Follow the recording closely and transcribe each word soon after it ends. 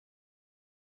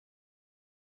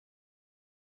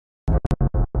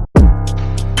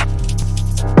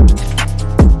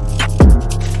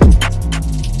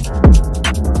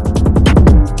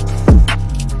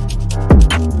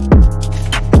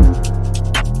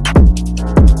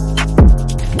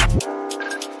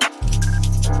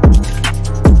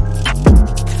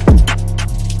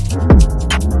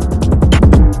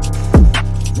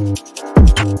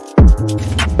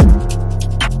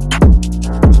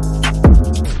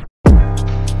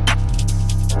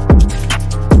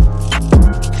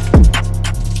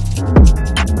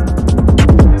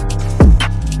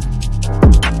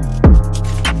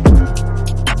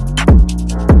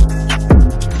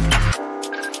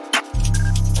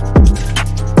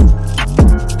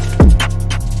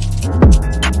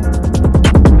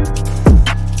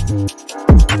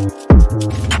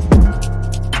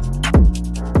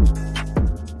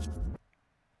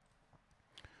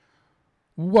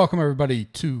Welcome everybody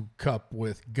to Cup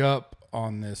with Gup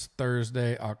on this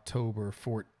Thursday, October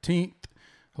 14th.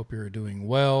 Hope you're doing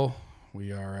well.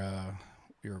 We are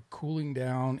cooling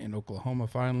down in Oklahoma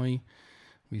finally.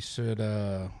 We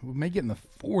may get in the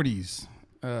 40s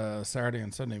Saturday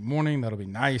and Sunday morning. That'll be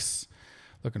nice.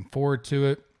 Looking forward to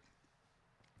it.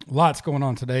 Lots going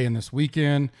on today and this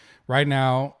weekend. Right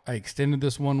now, I extended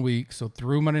this 1 week, so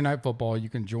through Monday Night Football, you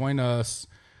can join us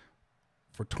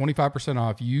for 25%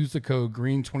 off. Use the code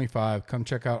GREEN25. Come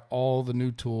check out all the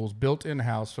new tools built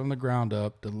in-house from the ground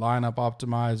up. The lineup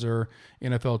optimizer,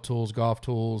 NFL tools, golf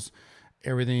tools.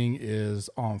 Everything is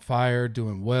on fire,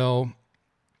 doing well.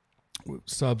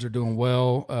 Subs are doing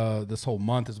well. This whole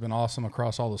month has been awesome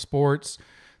across all the sports.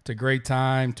 It's a great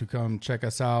time to come check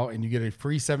us out, and you get a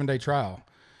free 7-day trial.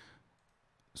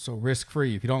 So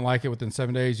risk-free. If you don't like it within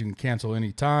 7 days, you can cancel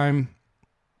any time.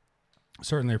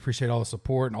 Certainly appreciate all the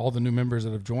support and all the new members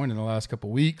that have joined in the last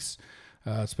couple of weeks.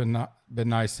 It's been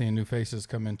nice seeing new faces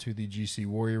come into the GC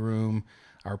Warrior Room,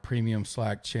 our premium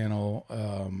Slack channel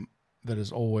that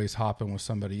is always hopping with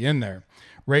somebody in there.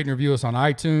 Rate and review us on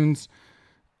iTunes.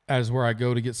 That is where I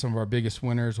go to get some of our biggest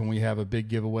winners when we have a big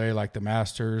giveaway like the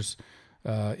Masters,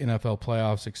 NFL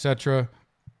playoffs, etc.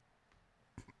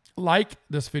 Like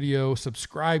this video,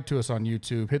 subscribe to us on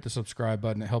YouTube, hit the subscribe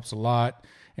button. It helps a lot.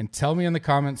 And tell me in the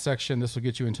comments section, this will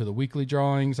get you into the weekly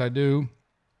drawings I do.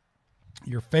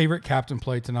 Your favorite captain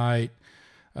play tonight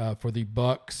for the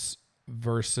Bucs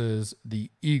versus the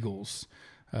Eagles.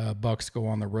 Bucs go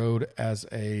on the road as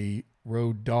a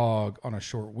road dog on a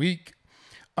short week.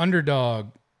 Underdog,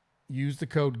 use the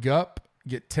code GUP.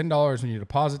 Get $10 when you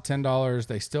deposit $10.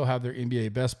 They still have their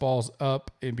NBA best balls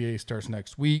up. NBA starts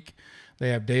next week. They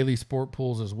have daily sport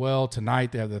pools as well.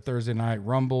 Tonight they have the Thursday night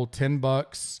Rumble,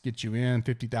 $10 get you in,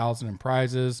 $50,000 in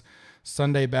prizes.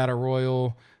 Sunday Battle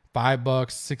Royal, $5,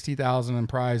 $60,000 in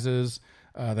prizes.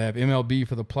 They have MLB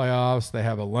for the playoffs. They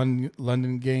have a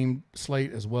London game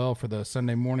slate as well for the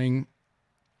Sunday morning,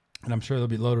 and I'm sure they'll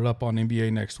be loaded up on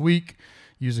NBA next week.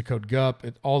 Use the code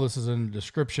GUP. All this is in the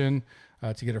description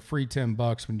to get a free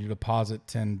 $10 when you deposit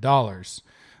 $10.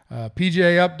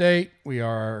 PGA update.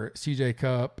 CJ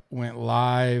Cup went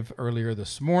live earlier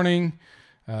this morning.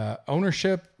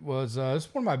 Ownership was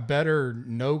it's one of my better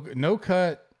no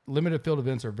cut limited field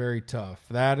events are very tough.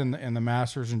 That and the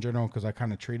Masters in general, because I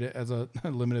kind of treat it as a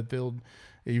limited field,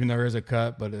 even though there is a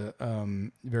cut, but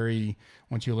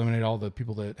once you eliminate all the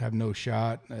people that have no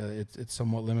shot, it's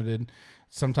somewhat limited.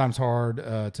 Sometimes hard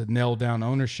to nail down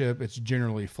ownership. It's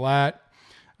generally flat.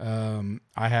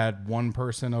 I had one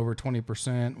person over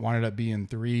 20%, wound up being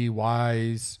 3,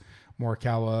 Wise,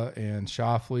 Morikawa, and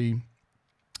Schauffele.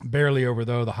 Barely over,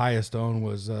 though. The highest own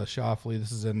was Schauffele.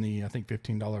 This is in the, I think,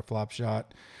 $15 flop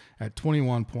shot at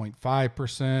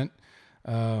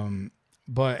 21.5%.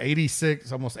 But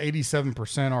 86, almost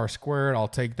 87% are squared. I'll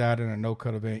take that in a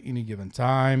no-cut event any given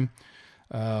time.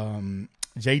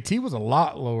 JT was a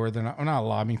lot lower than, not a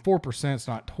lot. I mean, 4% is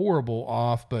not horrible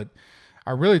off, but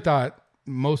I really thought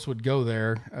most would go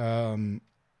there.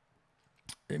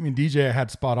 DJ I had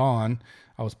spot on.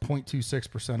 I was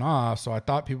 0.26% off, so I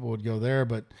thought people would go there,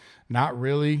 but not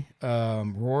really.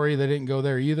 Rory, they didn't go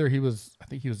there either. I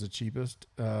think he was the cheapest.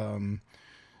 I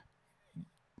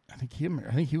think he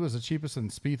was the cheapest,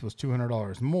 and Spieth was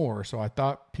 $200 more. So I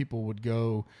thought people would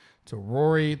go to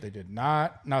Rory. They did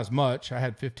not as much. I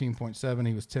had 15.7.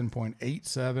 He was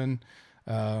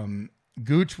 10.87.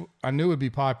 Gooch, I knew would be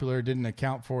popular, didn't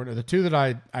account for it. The two that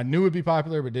I knew would be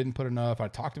popular, but didn't put enough. I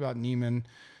talked about Neiman,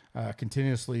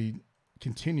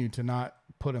 continued to not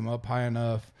put him up high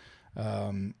enough.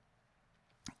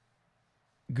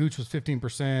 Gooch was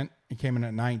 15%. He came in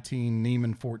at 19.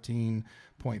 Neiman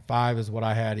 14.5 is what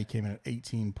I had. He came in at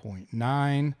 18.9.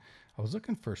 I was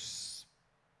looking for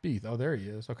Spieth. Oh, there he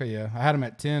is. Okay, yeah. I had him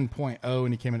at 10.0,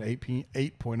 and he came in at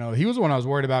 8.0. He was the one I was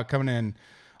worried about coming in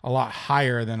a lot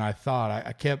higher than I thought.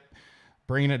 I kept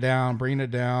bringing it down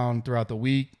throughout the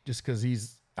week just because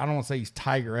I don't want to say he's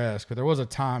Tiger-esque, but there was a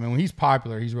time, and when he's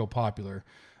popular, he's real popular.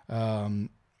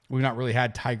 We've not really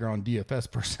had Tiger on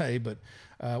DFS per se, but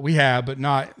we have, but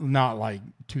not like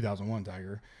 2001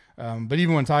 Tiger. But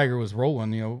even when Tiger was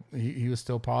rolling, he was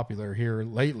still popular here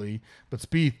lately. But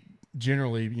Spieth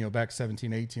generally, back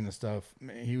 17, 18 and stuff,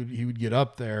 he would get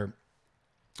up there.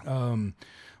 But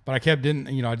I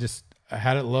I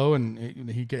had it low, and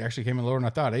he actually came in lower than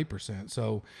I thought, 8%.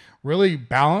 So really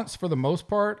balanced for the most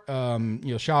part.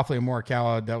 Schauffele and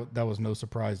Morikawa, that was no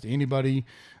surprise to anybody.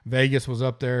 Vegas was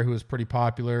up there, who was pretty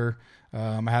popular.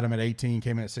 I had him at 18,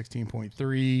 came in at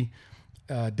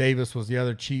 16.3. Davis was the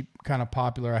other cheap kind of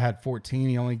popular. I had 14.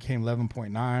 He only came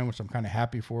 11.9, which I'm kind of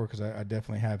happy for because I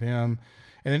definitely have him.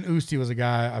 And then Usti was a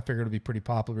guy I figured would be pretty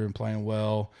popular and playing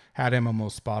well. Had him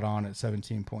almost spot on at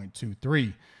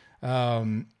 17.23.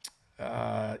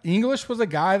 English was a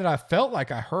guy that I felt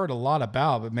like I heard a lot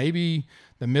about, but maybe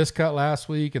the miscut last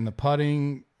week and the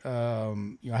putting, I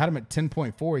had him at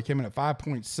 10.4. He came in at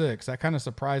 5.6. That kind of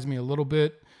surprised me a little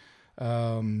bit.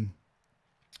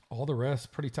 All the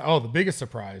rest pretty tight. Oh, the biggest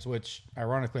surprise, which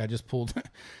ironically I just pulled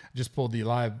the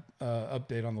live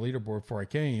update on the leaderboard before I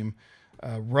came.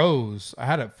 Rose, I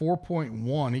had at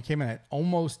 4.1. He came in at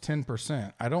almost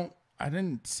 10%. I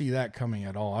didn't see that coming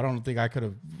at all. I don't think I could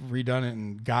have redone it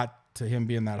and got to him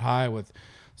being that high with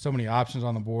so many options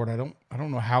on the board. I don't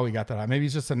know how he got that high. Maybe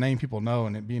it's just a name people know,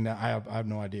 and it being that I have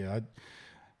no idea.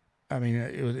 I mean,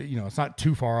 it was, it's not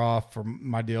too far off from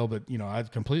my deal, but I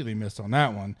completely missed on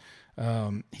that one.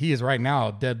 He is right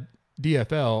now dead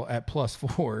DFL at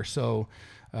 +4. So,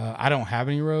 I don't have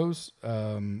any Rose.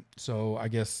 So I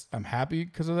guess I'm happy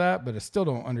because of that, but I still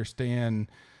don't understand,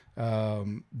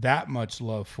 that much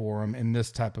love for him in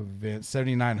this type of event.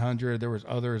 7,900. There was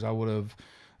others I would have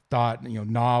thought,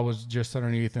 Na was just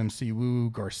underneath him.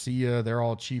 Siwoo, Garcia, they're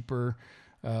all cheaper.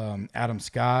 Adam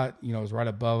Scott, was right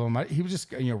above him. He was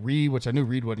just, Reed, which I knew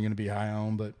Reed wasn't going to be high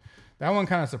on, but that one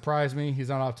kind of surprised me. He's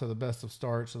not off to the best of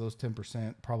starts, so those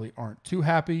 10% probably aren't too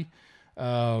happy.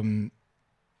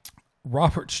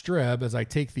 Robert Streb, as I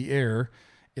take the air,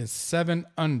 is 7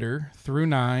 under through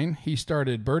 9. He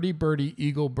started birdie, birdie,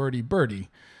 eagle, birdie, birdie.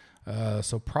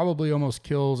 So probably almost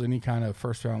kills any kind of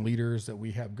first round leaders that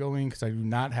we have going, because I do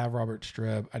not have Robert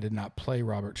Streb. I did not play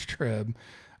Robert Streb.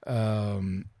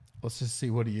 Let's just see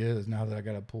what he is now that I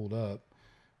got it pulled up.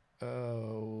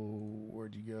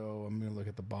 Where'd you go? I'm going to look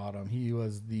at the bottom. He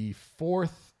was the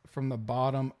 4th from the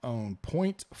bottom, owned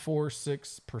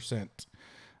 0.46%.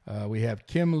 We have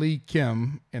Kim Lee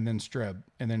Kim, and then Streb,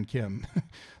 and then Kim.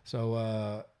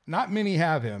 So not many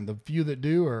have him. The few that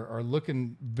do are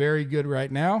looking very good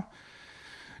right now.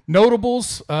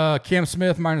 Notables, Cam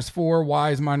Smith -4,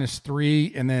 Wise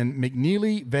 -3, and then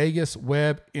McNeely, Vegas,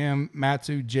 Webb, M,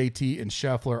 Matsu, JT, and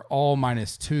Scheffler all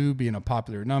 -2, being a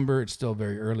popular number. It's still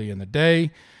very early in the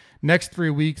day. Next 3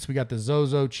 weeks, we got the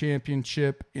Zozo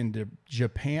Championship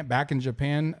back in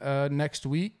Japan next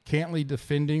week. Cantley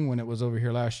defending when it was over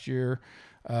here last year.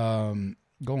 Going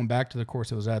back to the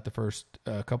course it was at the first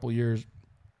couple years.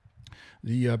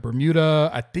 The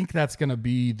Bermuda, I think that's going to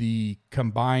be the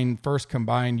first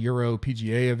combined Euro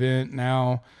PGA event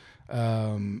now.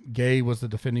 Gay was the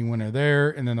defending winner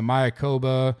there. And then the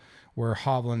Mayakoba, where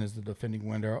Hovland is the defending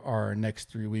winner, are our next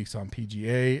 3 weeks on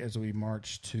PGA as we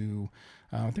march to,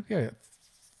 I think we got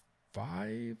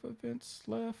 5 events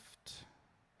left.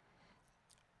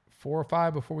 4 or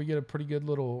 5 before we get a pretty good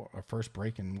first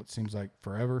break in what seems like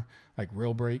forever, like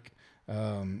real break.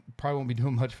 Probably won't be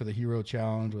doing much for the Hero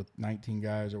Challenge with 19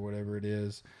 guys or whatever it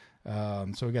is.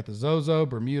 So we got the Zozo,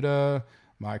 Bermuda,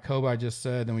 Mayakoba, I just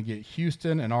said. Then we get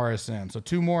Houston and RSM. So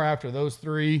 2 more after those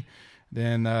 3.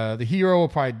 Then the Hero will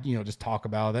probably, just talk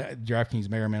about that. DraftKings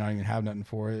may or may not even have nothing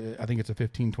for it. I think it's a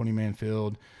 15, 20-man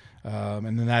field.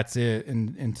 And then that's it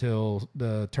until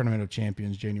the Tournament of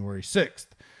Champions, January 6th.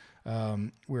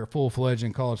 We're full-fledged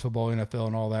in college football, NFL,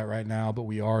 and all that right now, but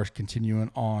we are continuing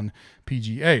on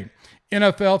PGA.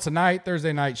 NFL tonight,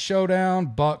 Thursday night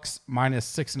showdown. Bucs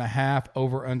 -6.5,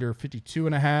 over under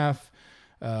 52.5.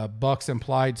 Bucs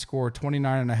implied score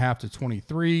 29.5 to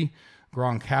 23.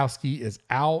 Gronkowski is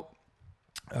out.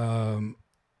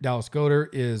 Dallas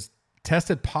Goedert is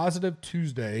tested positive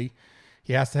Tuesday.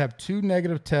 He has to have 2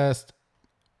 negative tests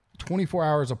 24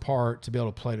 hours apart to be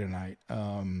able to play tonight.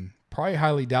 Probably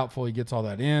highly doubtful he gets all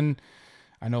that in.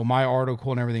 I know my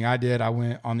article and everything I did, I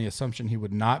went on the assumption he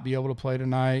would not be able to play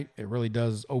tonight. It really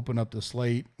does open up the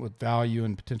slate with value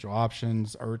and potential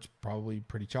options. Ertz probably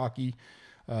pretty chalky.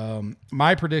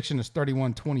 My prediction is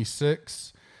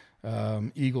 31-26.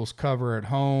 Eagles cover at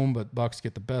home, but Bucs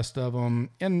get the best of them,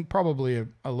 and probably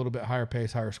a little bit higher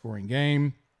pace, higher scoring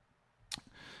game.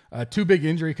 2 big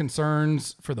injury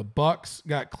concerns for the Bucs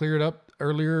got cleared up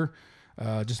earlier,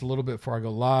 just a little bit before I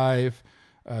go live.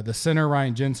 The center,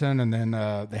 Ryan Jensen, and then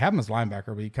they have him as linebacker,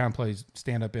 but he kind of plays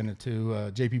stand-up in it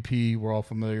too. JPP, we're all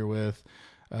familiar with,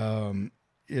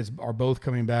 are both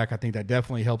coming back. I think that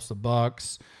definitely helps the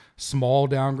Bucs. Small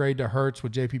downgrade to Hurts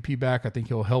with JPP back. I think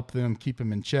he'll help them keep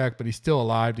him in check, but he's still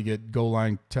alive to get goal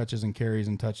line touches and carries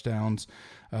and touchdowns.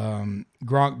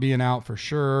 Gronk being out for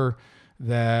sure,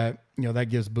 that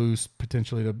gives boost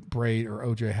potentially to Braid or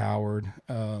OJ Howard.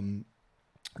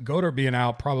 Goddard being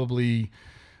out probably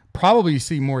Probably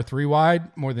see more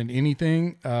 3-wide more than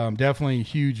anything. Definitely a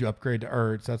huge upgrade to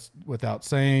Ertz. That's without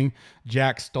saying.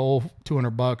 Jack Stoll,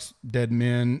 $200. Dead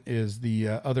Men is the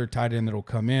other tight end that will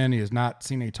come in. He has not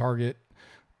seen a target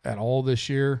at all this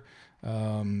year.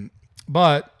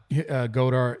 But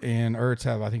Godart and Ertz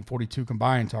have, I think, 42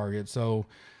 combined targets. So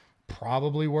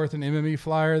probably worth an MME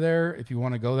flyer there if you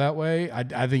want to go that way.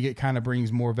 I think it kind of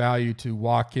brings more value to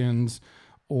Watkins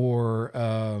or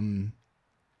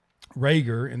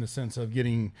Rager in the sense of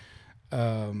getting,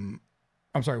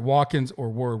 Watkins or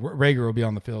Ward. Rager will be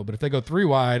on the field, but if they go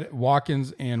 3-wide,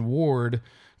 Watkins and Ward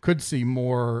could see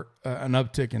more an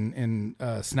uptick in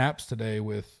snaps today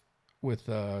with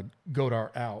Godart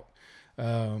out.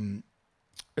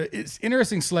 It's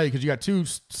interesting slate because you got 2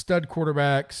 stud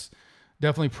quarterbacks,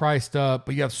 definitely priced up,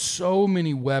 but you have so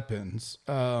many weapons.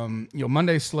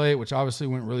 Monday slate, which obviously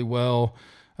went really well.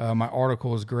 My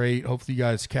article is great. Hopefully you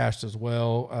guys cashed as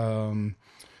well.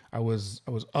 I was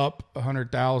up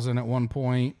 100,000 at one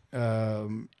point.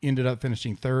 Ended up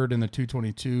finishing third in the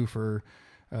 222 for,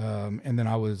 and then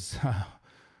I was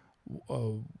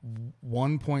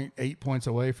 1.8 points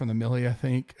away from the millie, I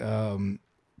think.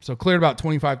 So cleared about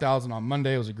 25,000 on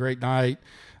Monday. It was a great night.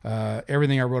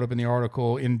 Everything I wrote up in the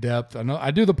article in depth. I know I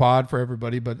do the pod for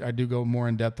everybody, but I do go more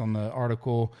in depth on the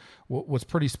article. Was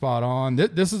pretty spot on.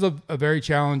 This is a very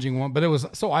challenging one, but it was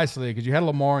so isolated because you had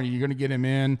Lamar and you're going to get him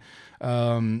in.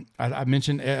 I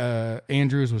mentioned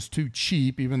Andrews was too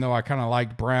cheap, even though I kind of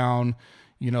liked Brown,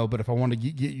 but if I wanted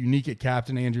to get unique at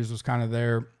captain, Andrews was kind of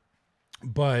there.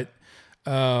 But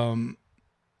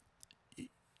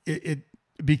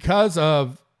because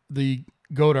of the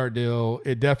Godart deal,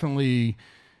 it definitely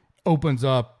opens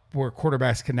up where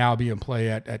quarterbacks can now be in play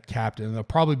at captain. They'll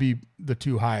probably be the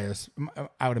 2 highest,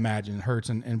 I would imagine, Hurts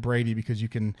and Brady, because you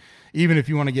can, even if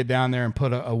you want to get down there and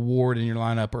put a Ward in your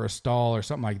lineup or a Stall or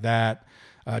something like that,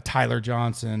 Tyler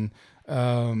Johnson,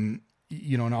 and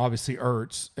obviously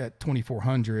Ertz at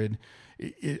 2,400,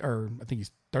 or I think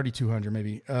he's 3,200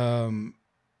 maybe,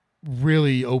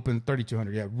 really open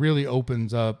 3,200. Yeah. Really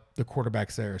opens up the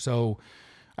quarterbacks there. So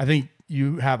I think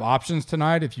you have options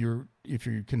tonight. If you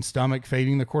can stomach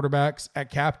fading the quarterbacks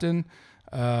at captain,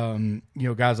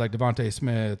 guys like Devontae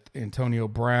Smith, Antonio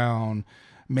Brown,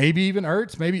 maybe even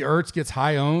Ertz. Maybe Ertz gets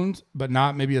high owned, but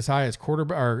not maybe as high as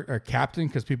quarterback or captain,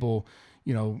 because people,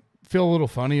 feel a little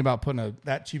funny about putting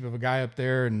that cheap of a guy up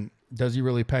there. And does he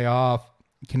really pay off?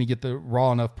 Can he get the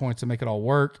raw enough points to make it all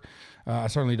work? I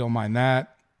certainly don't mind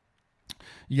that.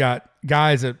 You got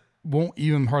guys that won't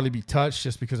even hardly be touched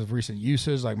just because of recent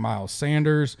usage, like Miles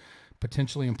Sanders,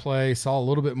 potentially in play. Saw a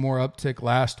little bit more uptick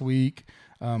last week.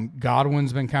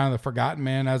 Godwin's been kind of the forgotten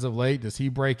man as of late. Does he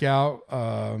break out?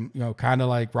 Kind of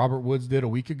like Robert Woods did a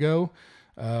week ago.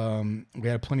 We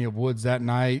had plenty of Woods that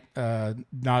night.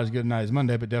 Not as good a night as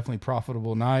Monday, but definitely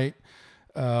profitable night.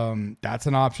 That's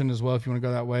an option as well if you want to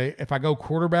go that way. If I go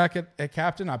quarterback at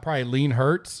captain, I probably lean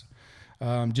Hurts.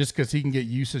 Just because he can get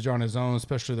usage on his own,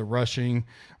 especially the rushing.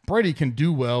 Brady can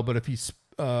do well, but if he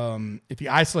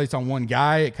isolates on one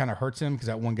guy, it kind of hurts him because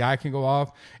that one guy can go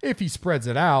off. If he spreads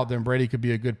it out, then Brady could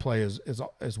be a good play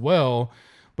as well.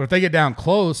 But if they get down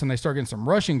close and they start getting some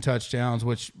rushing touchdowns,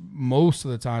 which most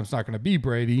of the time it's not going to be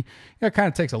Brady, it kind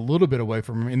of takes a little bit away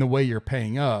from him in the way you're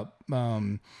paying up.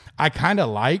 I kind of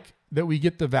like that we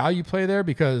get the value play there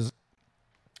because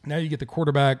now you get the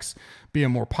quarterbacks being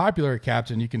more popular at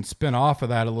captain. You can spin off of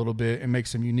that a little bit and make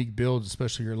some unique builds,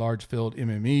 especially your large field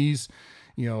MMEs.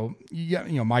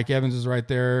 Mike Evans is right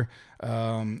there.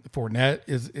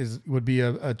 Fournette would be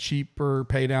a cheaper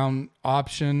pay down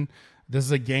option. This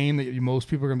is a game that most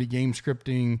people are going to be game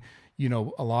scripting,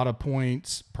 a lot of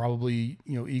points, probably,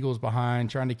 Eagles behind,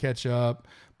 trying to catch up,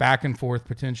 back and forth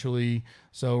potentially.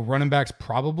 So running backs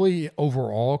probably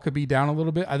overall could be down a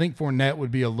little bit. I think Fournette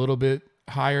would be a little bit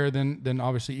higher than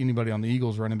obviously anybody on the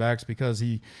Eagles running backs because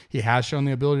he has shown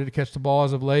the ability to catch the ball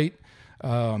as of late.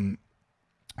 So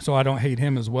I don't hate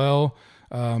him as well.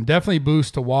 Definitely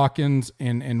boost to Watkins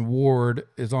and Ward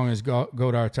as long as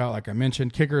Godart's out, like I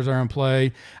mentioned. Kickers are in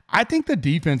play. I think the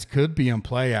defense could be in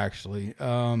play, actually.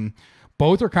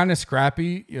 Both are kind of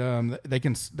scrappy. They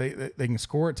can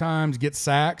score at times, get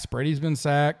sacks. Brady's been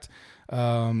sacked.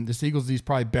 This Eagles D is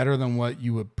probably better than what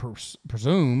you would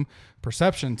presume,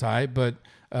 perception type, but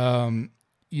they're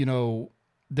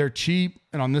cheap,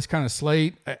 and on this kind of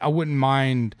slate, I wouldn't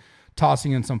mind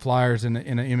tossing in some flyers in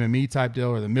an MME type deal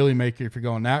or the Millie Maker if you're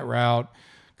going that route,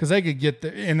 because they could get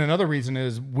the. And another reason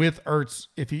is with Ertz,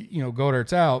 if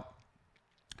Godart's out,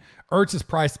 Ertz is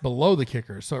priced below the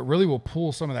kickers, so it really will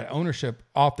pull some of that ownership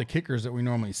off the kickers that we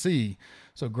normally see.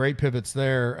 So great pivots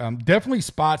there. Definitely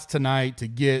spots tonight to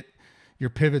get, your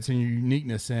pivots and your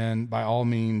uniqueness in, by all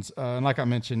means. And like I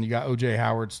mentioned, you got OJ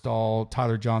Howard, Stahl,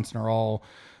 Tyler Johnson are all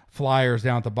flyers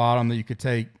down at the bottom that you could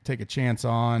take a chance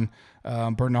on.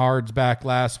 Bernard's back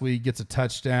last week, gets a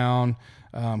touchdown.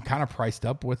 Kind of priced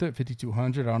up with it,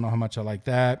 5,200. I don't know how much I like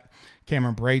that.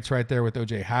 Cameron Brate's right there with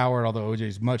OJ Howard, although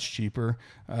OJ's much cheaper.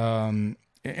 And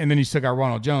then you still got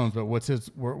Ronald Jones, but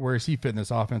where is he fitting this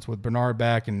offense with Bernard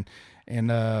back and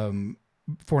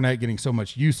Fournette getting so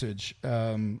much usage?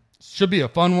 Should be a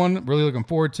fun one. Really looking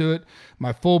forward to it.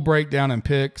 My full breakdown and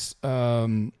picks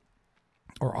or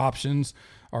options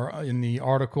are in the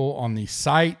article on the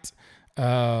site.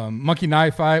 Monkey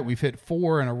Knife Fight, we've hit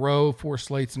 4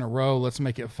 slates in a row. Let's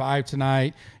make it 5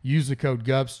 tonight. Use the code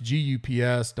GUPS,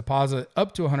 GUPS. Deposit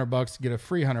up to $100 to get a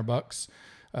free $100.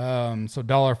 So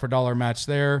dollar for dollar match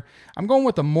there. I'm going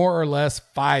with a more or less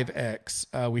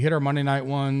 5X. We hit our Monday night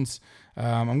ones.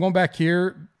 I'm going back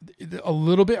here a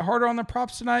little bit harder on the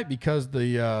props tonight because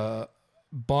the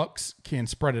Bucs can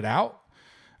spread it out.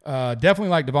 Definitely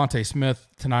like Devontae Smith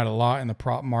tonight a lot in the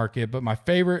prop market, but my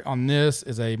favorite on this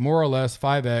is a more or less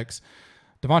 5X.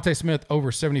 Devontae Smith over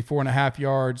 74.5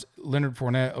 yards, Leonard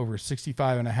Fournette over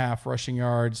 65.5 rushing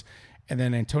yards, and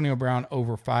then Antonio Brown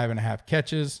over 5.5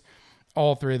 catches.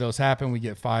 All three of those happen. We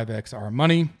get 5X our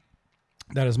money.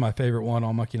 That is my favorite one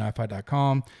on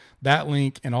monkeyknifefight.com. That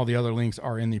link and all the other links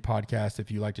are in the podcast if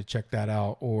you like to check that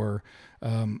out, or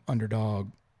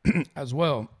Underdog as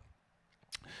well.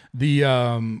 The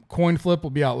coin flip will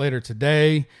be out later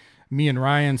today. Me and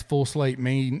Ryan's full slate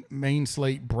main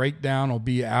slate breakdown will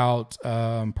be out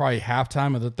probably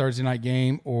halftime of the Thursday night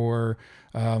game, or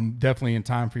definitely in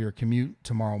time for your commute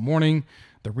tomorrow morning.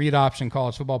 The Read Option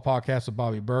College Football Podcast with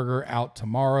Bobby Berger out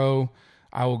tomorrow.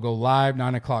 I will go live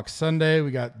 9 o'clock Sunday.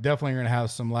 We got definitely going to have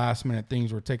some last minute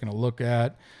things we're taking a look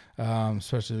at,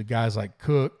 especially the guys like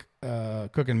Cook.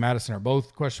 Cook and Madison are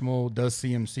both questionable. Does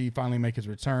CMC finally make his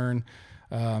return?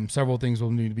 Several things we'll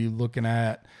need to be looking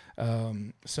at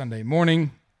Sunday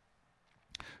morning.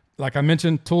 Like I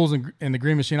mentioned, tools in the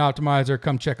Green Machine Optimizer,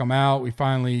 come check them out. We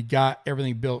finally got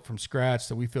everything built from scratch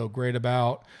that we feel great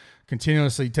about.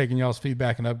 Continuously taking y'all's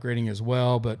feedback and upgrading as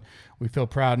well, but we feel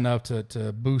proud enough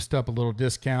to boost up a little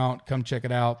discount. Come check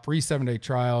it out. Free 7-day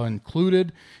trial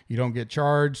included. You don't get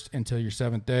charged until your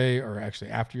 7th day, or actually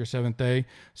after your 7th day.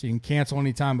 So you can cancel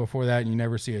anytime before that and you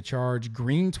never see a charge.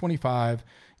 Green 25,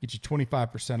 get you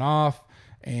 25% off.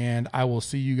 And I will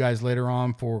see you guys later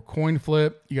on for Coin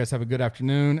Flip. You guys have a good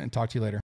afternoon and talk to you later.